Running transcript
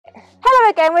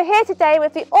again, we're here today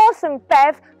with the awesome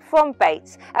Bev from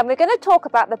Bates, and we're going to talk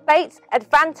about the Bates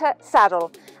Advanta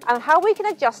Saddle and how we can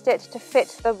adjust it to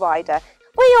fit the rider.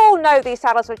 We all know these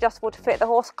saddles are adjustable to fit the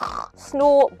horse.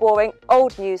 Snore, boring,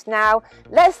 old news now.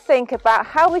 Let's think about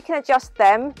how we can adjust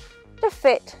them to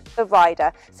fit the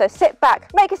rider. So sit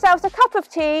back, make yourselves a cup of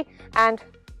tea and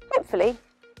hopefully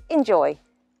enjoy.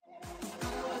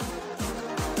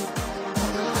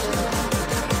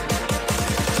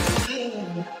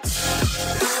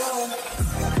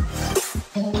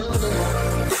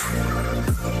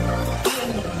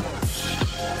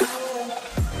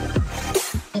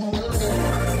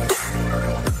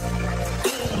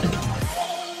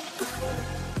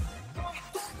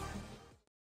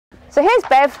 So here's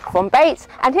Bev from Bates,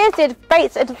 and here's the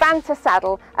Bates Advanta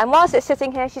Saddle, and whilst it's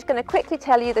sitting here she's going to quickly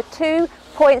tell you the 2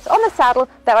 points on the saddle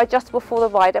that are adjustable for the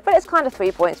rider, but it's kind of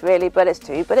 3 points really, but it's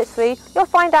 2, but it's 3, you'll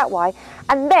find out why.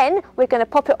 And then we're going to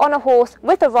pop it on a horse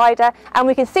with the rider, and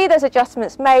we can see those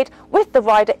adjustments made with the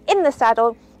rider in the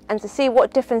saddle, and to see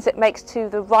what difference it makes to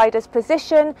the rider's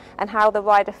position and how the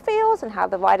rider feels and how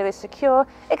the rider is secure,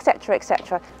 etc,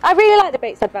 etc. I really like the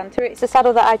Bates Advanta. It's a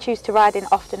saddle that I choose to ride in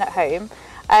often at home.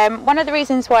 One of the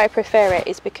reasons why I prefer it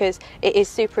is because it is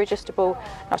super adjustable,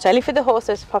 not only for the horse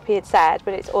as Poppy had said,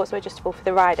 but it's also adjustable for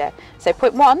the rider. So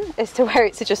point 1 as to where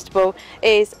it's adjustable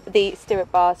is the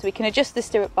stirrup bar. So we can adjust the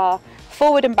stirrup bar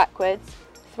forward and backwards,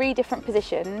 3 different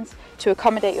positions to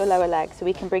accommodate your lower leg. So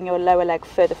we can bring your lower leg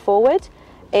further forward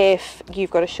if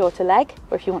you've got a shorter leg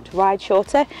or if you want to ride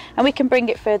shorter, and we can bring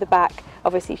it further back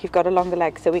obviously if you've got a longer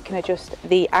leg, so we can adjust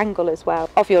the angle as well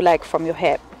of your leg from your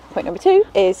hip. Point number 2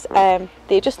 is the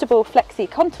adjustable flexi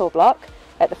contour block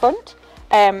at the front,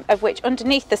 of which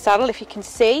underneath the saddle, if you can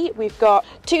see, we've got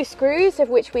 2 screws of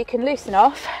which we can loosen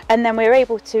off, and then we're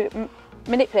able to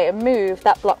manipulate and move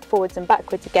that block forwards and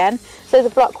backwards again, so the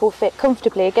block will fit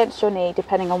comfortably against your knee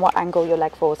depending on what angle your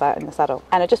leg falls out in the saddle.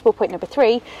 And adjustable point number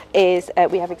 3 is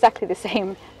we have exactly the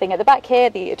same thing at the back here,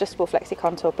 the adjustable flexi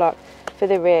contour block for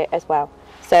the rear as well.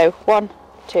 So 1,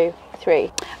 2,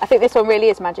 3. I think this one really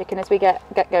is magic, and as we get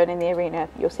going in the arena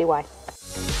you'll see why.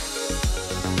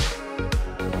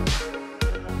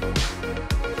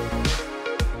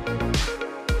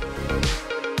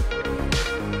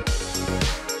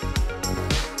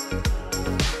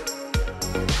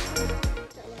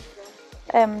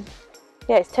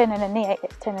 Yeah, it's turning a knee.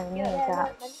 It's turning a knee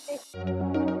out.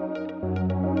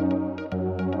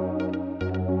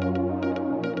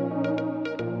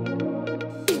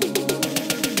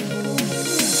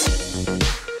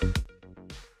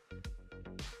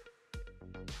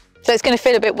 So it's going to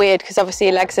feel a bit weird because obviously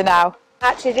your legs are now.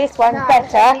 Actually, this one's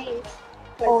better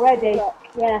already.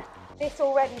 Yeah, this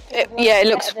already. Yeah, it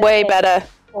looks way better.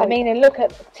 I mean, and look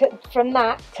at from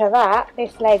that to that,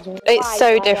 this leg's it's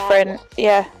so different.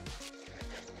 Yeah.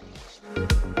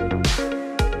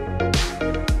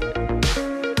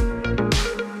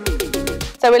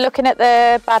 So we're looking at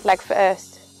the bad leg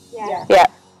first. Yeah. Yeah.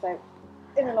 So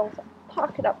in the long term,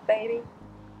 park it up, baby.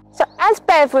 So as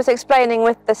Bev was explaining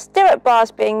with the stirrup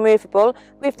bars being movable,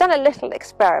 we've done a little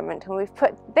experiment, and we've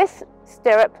put this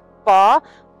stirrup bar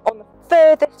on the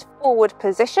furthest forward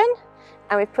position,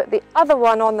 and we've put the other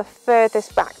one on the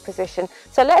furthest back position.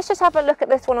 So let's just have a look at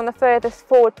this one on the furthest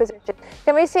forward position.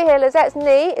 Can we see here Lizette's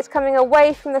knee is coming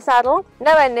away from the saddle,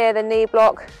 nowhere near the knee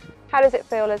block. How does it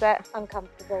feel, Lizette?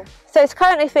 Uncomfortable. So it's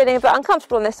currently feeling a bit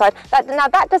uncomfortable on this side. Now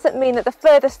that doesn't mean that the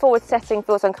furthest forward setting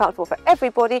feels uncomfortable for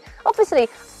everybody. Obviously,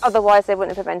 otherwise they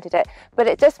wouldn't have invented it. But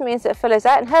it just means that for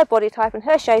Lizette and her body type and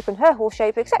her shape and her horse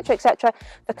shape, etc, etc,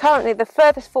 currently the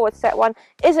furthest forward set one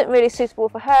isn't really suitable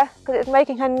for her because it's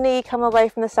making her knee come away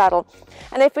from the saddle.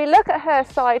 And if we look at her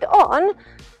side on,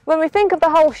 when we think of the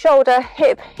whole shoulder,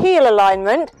 hip, heel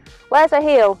alignment, where's her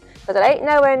heel? Because it ain't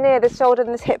nowhere near the shoulder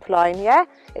and this hip line, yeah?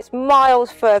 It's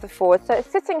miles further forward. So it's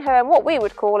sitting her in what we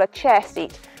would call a chair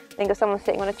seat. Think of someone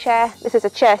sitting on a chair. This is a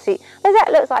chair seat.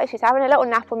 Lizette looks like she's having a little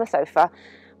nap on the sofa.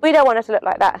 We don't want her to look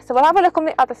like that. So we'll have a look on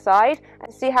the other side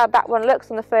and see how that one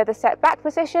looks on the further set back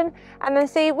position, and then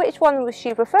see which one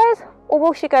she prefers, or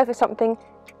will she go for something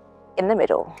in the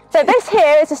middle. So this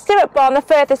here is a stirrup bar on the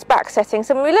furthest back setting.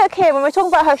 So when we look here, when we're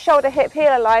talking about her shoulder, hip,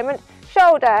 heel alignment,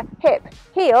 shoulder, hip,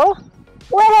 heel,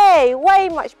 way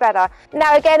much better.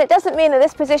 Now again, it doesn't mean that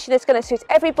this position is going to suit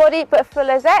everybody, but for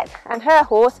Lizette and her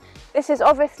horse, this is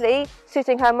obviously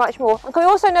suiting her much more. And can we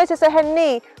also notice that her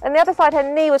knee, on the other side her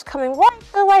knee was coming right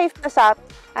away from the saddle,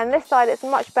 and this side it's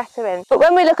much better in. But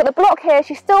when we look at the block here,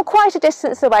 she's still quite a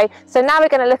distance away, so now we're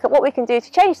going to look at what we can do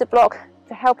to change the block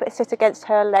to help it sit against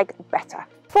her leg better.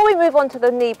 Before we move on to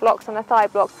the knee blocks and the thigh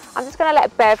blocks, I'm just going to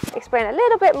let Bev explain a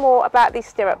little bit more about these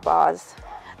stirrup bars.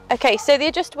 Okay, so the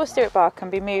adjustable stirrup bar can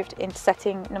be moved into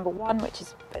setting number 1, which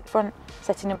is at the front,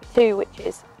 setting number 2, which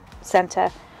is centre,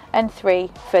 and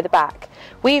 3 further back.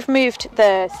 We've moved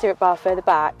the stirrup bar further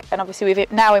back, and obviously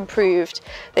we've now improved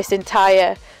this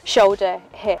entire shoulder,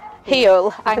 hip,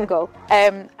 heel angle.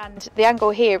 And the angle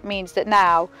here means that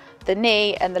now the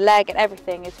knee and the leg and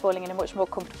everything is falling in a much more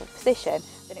comfortable position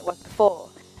than it was before.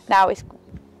 Now it's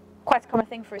quite a common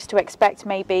thing for us to expect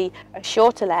maybe a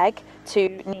shorter leg to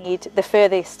need the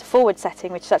furthest forward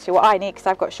setting, which is actually what I need because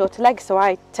I've got shorter legs, so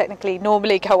I technically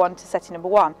normally go on to setting number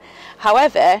 1.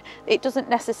 However, it doesn't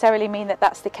necessarily mean that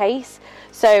that's the case,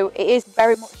 so it is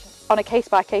very much on a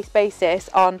case-by-case basis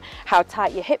on how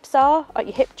tight your hips are at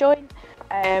your hip joint,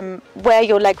 where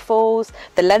your leg falls,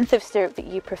 the length of stirrup that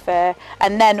you prefer,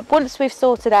 and then once we've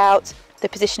sorted out the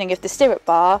positioning of the stirrup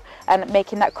bar and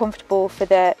making that comfortable for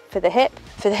the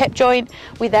hip joint,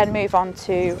 we then move on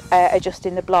to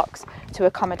adjusting the blocks to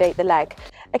accommodate the leg.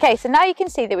 Okay, so now you can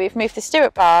see that we've moved the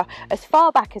stirrup bar as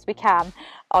far back as we can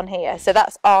on here. So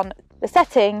that's on the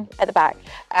setting at the back,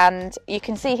 and you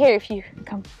can see here, if you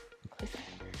come,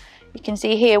 you can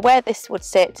see here where this would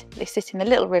sit. They sit in the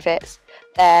little rivets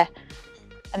there,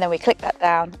 and then we click that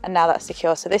down, and now that's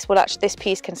secure. So this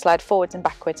piece can slide forwards and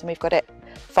backwards, and we've got it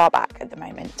far back at the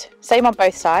moment. Same on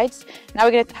both sides. Now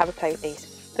we're going to have a play with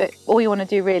these, but all you want to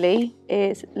do really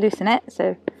is loosen it,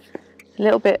 so a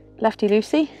little bit lefty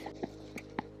loosey.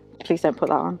 Please don't put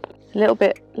that on. A little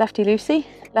bit lefty loosey,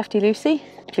 lefty loosey.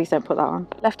 Please don't put that on.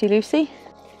 Lefty loosey.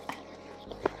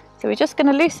 So we're just going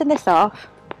to loosen this off.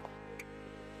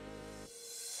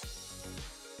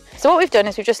 So what we've done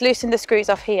is we've just loosened the screws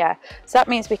off here, so that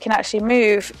means we can actually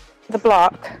move the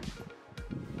block,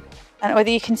 and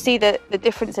whether you can see the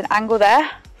difference in angle there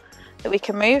that we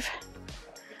can move.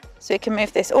 So we can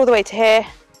move this all the way to here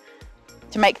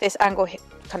to make this angle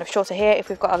kind of shorter here. If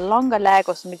we've got a longer leg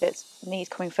or somebody that's knees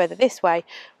coming further this way,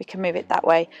 we can move it that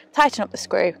way, tighten up the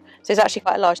screw. So there's actually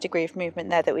quite a large degree of movement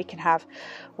there that we can have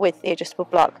with the adjustable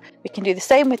block. We can do the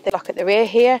same with the block at the rear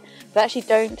here, but I actually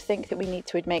don't think that we need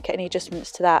to make any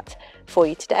adjustments to that for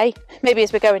you today. Maybe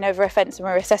as we're going over a fence and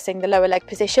we're assessing the lower leg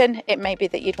position, it may be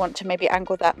that you'd want to maybe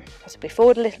angle that possibly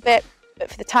forward a little bit. But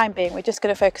for the time being, we're just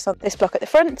going to focus on this block at the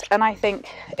front, and I think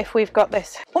if we've got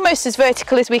this almost as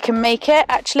vertical as we can make it,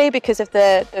 actually, because of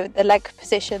the leg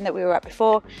position that we were at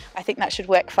before, I think that should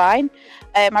work fine.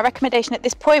 My recommendation at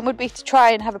this point would be to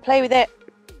try and have a play with it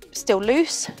still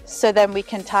loose, so then we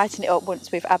can tighten it up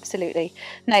once we've absolutely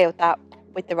nailed that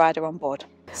with the rider on board.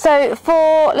 So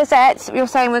for Lizette, you're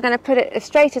saying we're going to put it as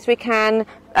straight as we can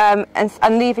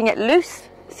and leaving it loose,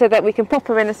 so that we can pop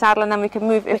her in the saddle and then we can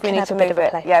move if we need to move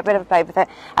it. Yeah, a bit of a play with it.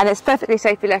 And it's perfectly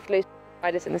safe to be left loose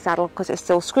riders in the saddle because it's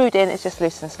still screwed in, it's just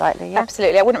loosened slightly. Yeah?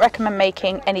 Absolutely. I wouldn't recommend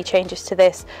making any changes to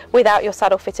this without your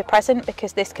saddle fitter present,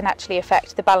 because this can actually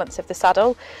affect the balance of the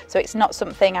saddle. So it's not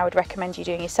something I would recommend you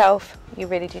doing yourself. You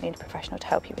really do need a professional to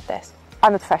help you with this.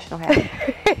 I'm a professional here.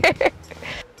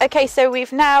 Okay, so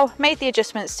we've now made the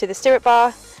adjustments to the stirrup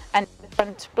bar and the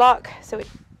front block. So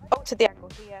we've altered the angle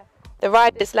here. The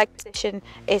rider's leg position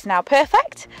is now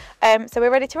perfect, so we're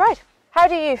ready to ride. How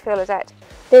do you feel, Lizette?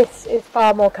 This is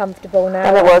far more comfortable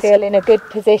now. Than it was. I feel in a good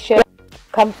position,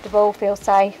 comfortable, feel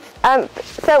safe.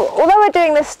 So although we're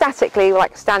doing this statically,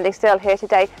 like standing still here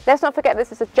today, let's not forget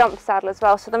this is a jump saddle as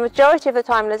well. So the majority of the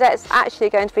time Lizette's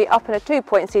actually going to be up in a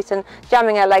 2-point seat and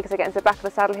jamming her legs against the back of the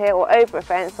saddle here, or over a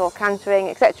fence, or cantering,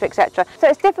 etc, etc. So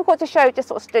it's difficult to show, just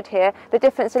sort of stood here, the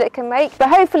difference that it can make. But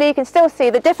hopefully you can still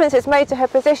see the difference it's made to her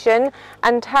position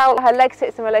and how her leg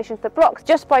sits in relation to the blocks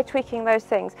just by tweaking those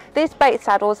things. These Bates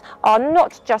saddles are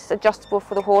not just adjustable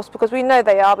for the horse, because we know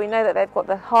they are. We know that they've got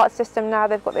the heart system now,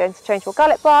 they've got the interchangeable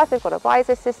gullet bars, they've got a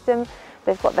riser system,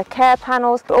 they've got the care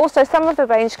panels, but also some of the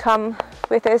range come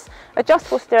with this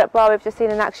adjustable stirrup bar we've just seen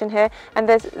in action here, and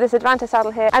there's this Advanta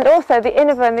saddle here, and also the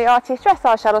Innova and the RT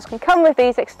dressage saddles can come with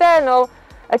these external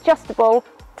adjustable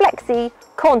flexi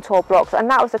contour blocks, and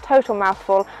that was a total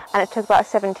mouthful and it took about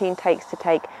 17 takes to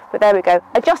take, but there we go,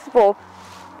 adjustable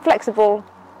flexible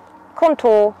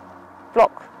contour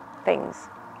block things.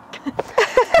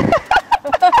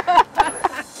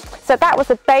 So that was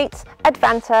a Bates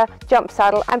Advanta jump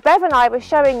saddle, and Bev and I were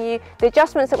showing you the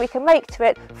adjustments that we can make to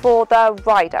it for the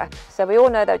rider. So we all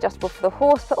know they're adjustable for the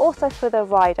horse, but also for the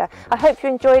rider. I hope you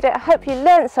enjoyed it. I hope you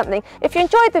learned something. If you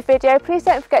enjoyed the video, please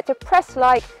don't forget to press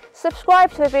like,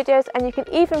 subscribe to the videos, and you can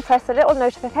even press the little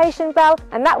notification bell,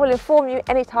 and that will inform you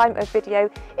anytime a video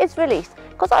is released,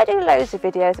 because I do loads of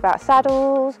videos about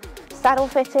saddles, saddle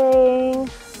fitting,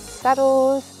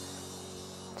 saddle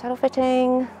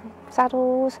fitting,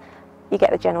 saddles. You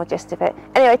get the general gist of it.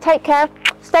 Anyway, take care,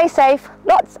 stay safe,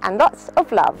 lots and lots of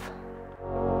love.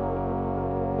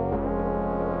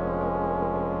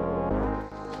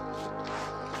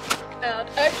 And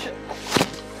action.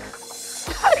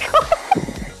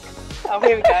 Oh,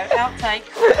 here we go, outtake.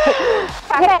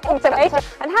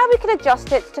 And how we can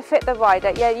adjust it to fit the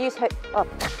rider. Yeah, use her. Oh.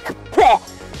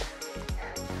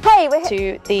 Hey, we're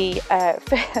to the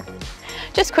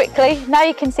just quickly, now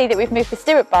you can see that we've moved the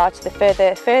stirrup bar to the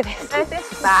furthest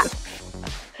back.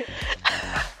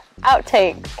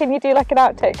 Outtakes. Can you do like an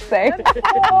outtakes thing?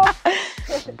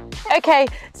 Okay,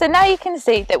 so now you can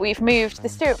see that we've moved the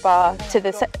stirrup bar to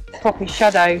the Poppy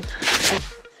shadow.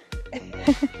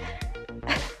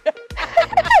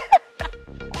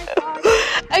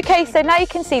 Okay, so now you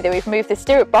can see that we've moved the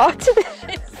stirrup bar to the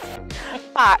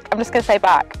back. I'm just going to say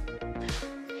back.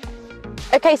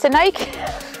 Okay, so now you can...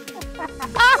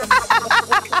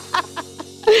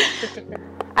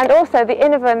 And also the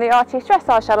Innova and the RT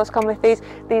dressage saddles come with these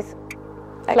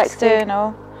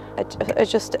external,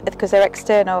 adjust, because they're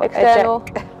external.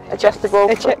 Adjustable.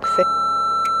 These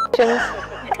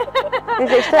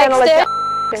external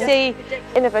See,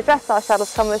 Innova dressage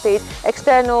saddles come with these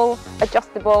external,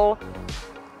 adjustable,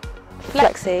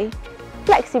 flexi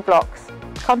blocks,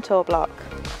 contour block,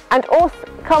 and also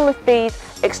come with these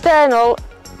external,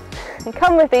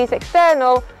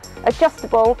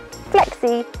 adjustable,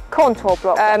 flexi contour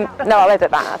blocks. No, I'll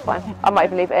edit that. That's fine. I might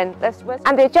even leave it in.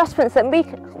 And the adjustments that we.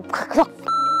 Can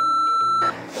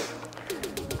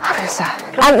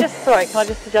I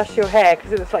just adjust your hair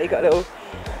because it looks like you've got a little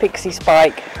pixie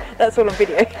spike. That's all on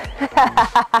video.